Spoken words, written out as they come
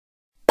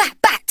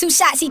2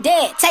 shots, he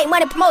dead. Take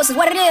money promotions,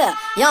 what it is?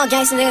 Young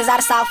gangster niggas out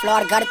of South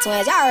Florida, Gutta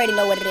twins, y'all already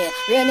know what it is.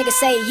 Real niggas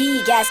say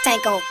he gas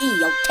tank on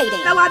E, okay then.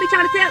 That's what I be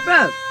trying to tell,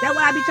 bro. That's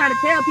what I be trying to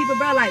tell people,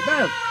 bro. Like,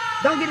 bro,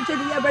 don't get it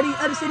twisted, yeah, bro. These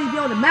other cities be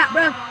on the map,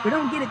 bro. But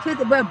don't get it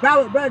twisted, bro.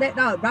 Broward, that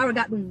dog. Broward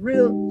got them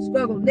real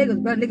struggle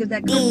niggas, bro. Niggas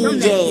that come from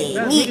that shit,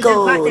 bro.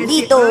 Nico, that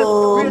shit,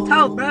 bro. Real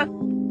talk, bro.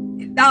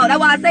 Dog, that's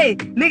why I say,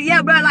 nigga,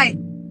 yeah, bro, like,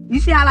 you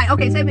see how, like,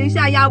 okay, say, you see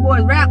how y'all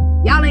boys rap?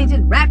 Y'all ain't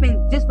just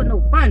rapping just for no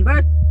fun,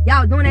 bro.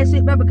 Y'all doing that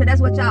shit, bro, because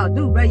that's what y'all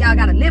do, bro. Y'all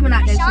gotta live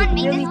out that shit,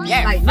 you feel me?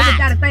 Like, niggas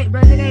gotta think,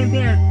 bro, nigga ain't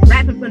been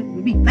rapping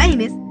to be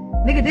famous.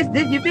 Nigga,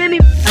 this, you feel me?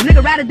 A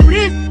nigga rather do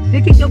this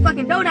than kick your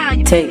fucking dough down.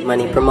 You Take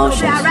money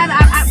promotions. I'd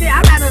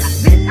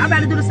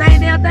rather do the same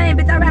damn thing,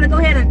 bitch. I'd rather go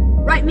ahead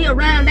and write me a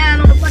round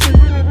down on a fucking,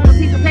 on a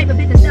piece of paper,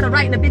 bitch, instead of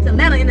writing a bitch a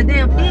letter in the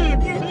damn pen.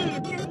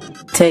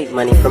 Take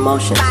money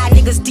promotions. 5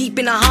 niggas deep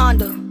in a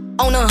Honda.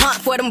 On the hunt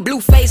for them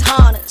blue-face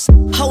hunters.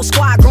 Whole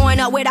squad growing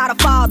up without a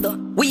father.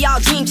 We all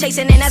dream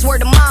chasing and that's word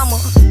to mama.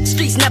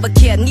 Streets never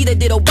cared, neither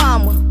did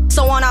Obama.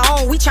 So on our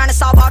own, we tryna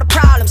solve all the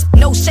problems.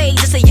 No shade,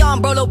 just a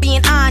young brolo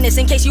being honest.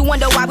 In case you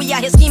wonder why we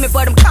out here scheming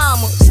for them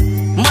commas.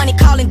 Money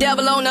calling,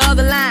 devil on the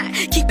other line.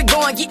 Keep it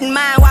going, getting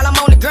mine while I'm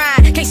on the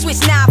grind. Can't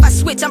switch now, if I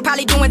switch, I'm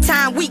probably doing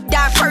time. Weak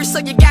die first, so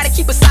you gotta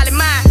keep a solid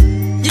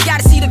mind. You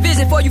gotta see the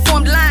vision before you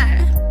form the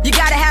line. You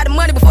gotta have the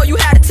money before you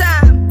have the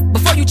time.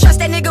 Before you trust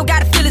that nigga,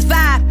 gotta feel his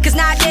vibe. Cause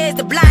nowadays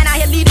the blind out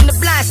here leading the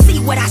blind. See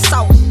what I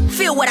saw,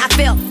 feel what I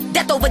felt.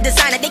 Death over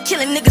designer, they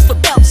killing niggas for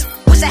belts.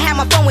 Wish I had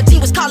my phone when T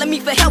was calling me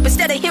for help,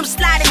 instead of him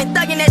sliding and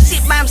thugging that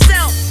shit by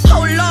himself.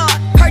 Oh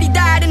Lord, heard he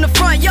died in the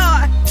front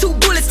yard. 2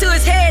 bullets to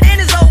his head and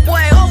his old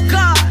boy, oh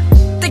God.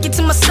 Thinking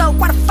to myself,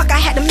 why the fuck I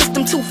had to miss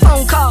them 2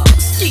 phone calls.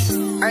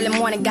 Early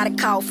morning got a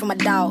call from my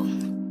dog.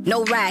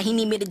 No ride, he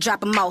need me to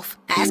drop him off.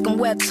 I asked him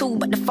where to,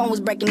 but the phone was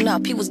breaking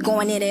up. He was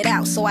going in and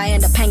out, so I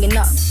ended up hanging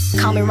up.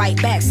 Call me right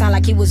back, sound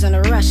like he was in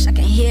a rush. I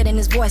can hear it in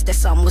his voice that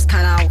something was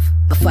kinda off.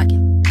 But fuck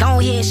it, go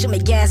ahead, shoot me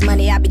gas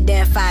money, I'll be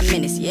there in 5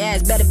 minutes. Yeah,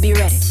 it's better be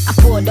ready. I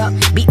pulled up,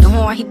 beat the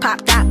horn, he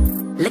popped out.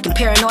 Looking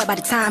paranoid by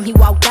the time he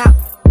walked out.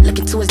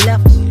 Looking to his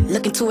left,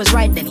 looking to his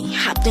right, then he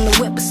hopped in the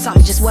whip, but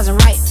something just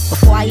wasn't right.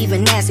 Before I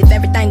even asked if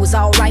everything was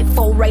alright,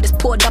 4 raiders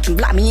pulled up and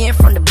blocked me in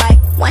from the bike.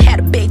 One had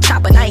a big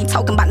chopper, and I ain't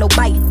talking about no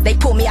bite. They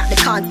pulled me out the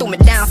car and threw me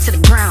down to the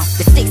ground.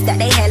 The sticks that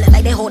they had look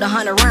like they hold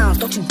 100 rounds.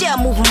 Don't you dare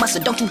move a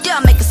muscle, don't you dare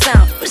make a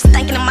sound. I'm just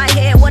thinking in my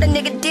head, what a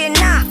nigga did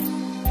now?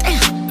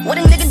 Damn, what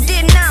a nigga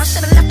did now?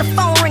 Should've left the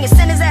phone ringing,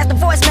 sent his ass the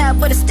voicemail,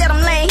 but instead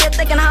I'm laying here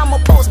thinking how I'm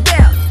gonna post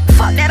bail.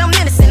 Fuck that, I'm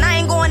innocent, I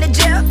ain't going to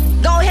jail.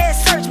 Go ahead,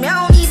 search me,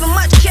 I don't even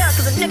much care,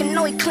 cause a nigga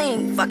know he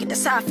clean. Fuck it,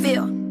 that's how I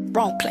feel.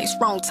 Wrong place,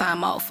 wrong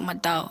time, all for my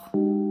dog.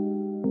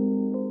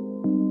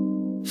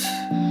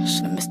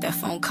 Should've missed that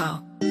phone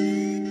call.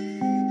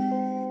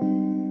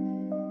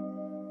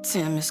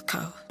 10 missed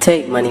calls.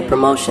 Take money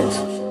promotions.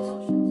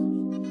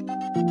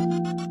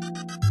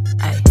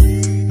 Ay,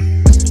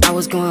 I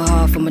was going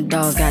hard for my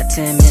dog, got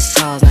 10 missed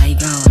calls, now he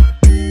gone.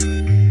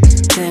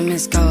 10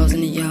 missed calls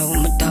in the yard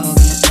with my dog and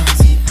the dogs.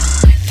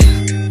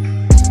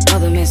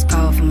 Other missed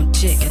call from a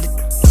chick, got the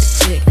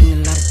chick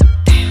and a lot of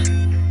damn.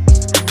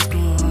 I was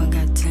going hard,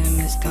 got 10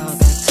 missed calls,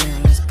 got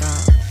 10 missed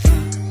calls.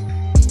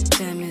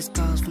 10 missed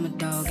calls from a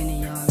dog in the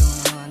yard,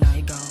 going hard, now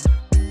he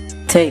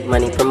gone. Take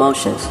money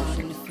promotions.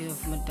 In the field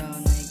from a dog,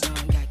 now he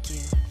gone, got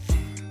killed.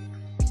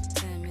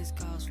 10 missed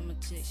calls from a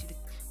chick, she the